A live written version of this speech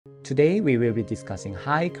Today we will be discussing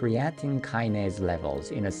high creatine kinase levels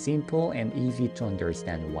in a simple and easy to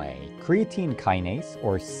understand way. Creatine kinase,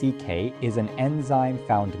 or CK, is an enzyme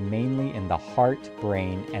found mainly in the heart,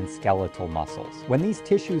 brain, and skeletal muscles. When these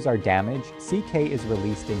tissues are damaged, CK is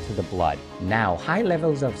released into the blood. Now, high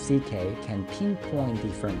levels of CK can pinpoint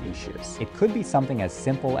different issues. It could be something as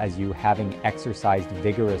simple as you having exercised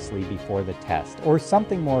vigorously before the test, or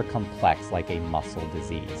something more complex like a muscle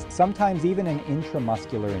disease. Sometimes even an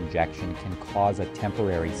intramuscular injection can cause a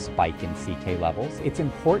temporary spike in CK levels. It's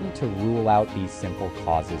important to rule out these simple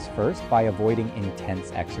causes first by avoiding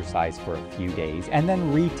intense exercise for a few days and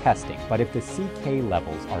then retesting. But if the CK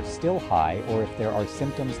levels are still high, or if there are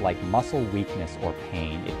symptoms like muscle weakness or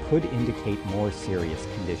pain, it could indicate more serious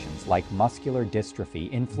conditions like muscular dystrophy,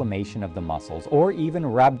 inflammation of the muscles, or even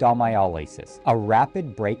rhabdomyolysis, a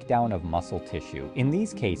rapid breakdown of muscle tissue. In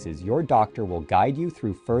these cases, your doctor will guide you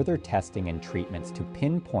through further testing and treatments to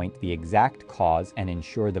pinpoint the exact cause and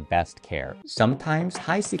ensure the best care. Sometimes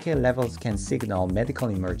high CK levels can signal medical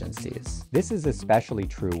emergencies. This is especially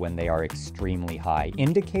true when they are extremely high,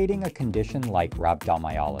 indicating a condition like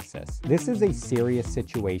rhabdomyolysis. This is a serious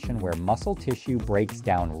situation where muscle tissue breaks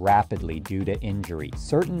down rapidly due to injury,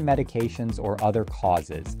 certain medications, or other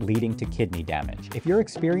causes, leading to kidney damage. If you're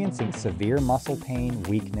experiencing severe muscle pain,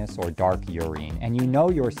 weakness, or dark urine, and you know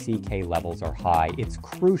your CK levels are high, it's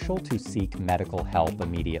crucial to seek medical help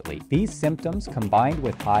immediately. These symptoms, combined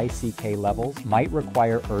with high CK levels, might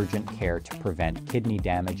require urgent care to prevent kidney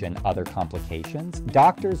damage and other complications.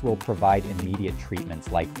 Doctors will provide immediate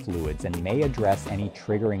treatments like fluids and may address any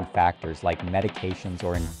triggering factors like medications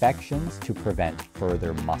or infections to prevent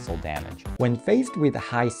further muscle damage. When faced with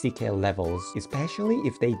high CK levels, especially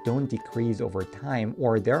if they don't decrease over time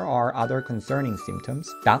or there are other concerning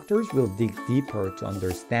symptoms, doctors will dig deeper to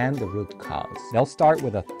understand the root cause. They'll start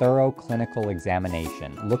with a thorough clinical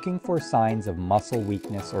examination, looking for signs of muscle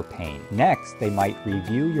weakness or pain. Next, they might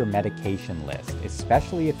review your medication list,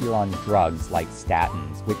 especially if you're on drugs like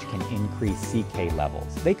statins, which can increase CK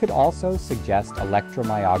levels. They could also suggest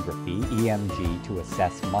electromyography, EMG, to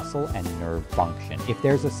assess muscle and nerve function. If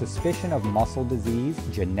there's a suspicion of muscle disease,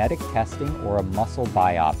 genetic testing or a muscle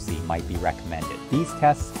biopsy might be recommended. These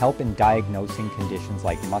tests help in diagnosing conditions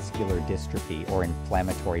like muscular dystrophy or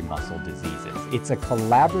inflammatory muscle diseases. It's a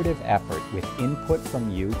collaborative effort with input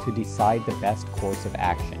from you to decide the best course of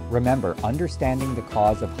action. Remember, understanding the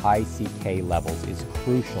cause of high CK levels is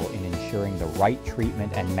crucial in ensuring the right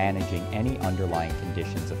treatment and managing any underlying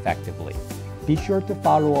conditions effectively. Be sure to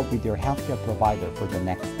follow up with your healthcare provider for the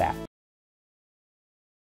next step.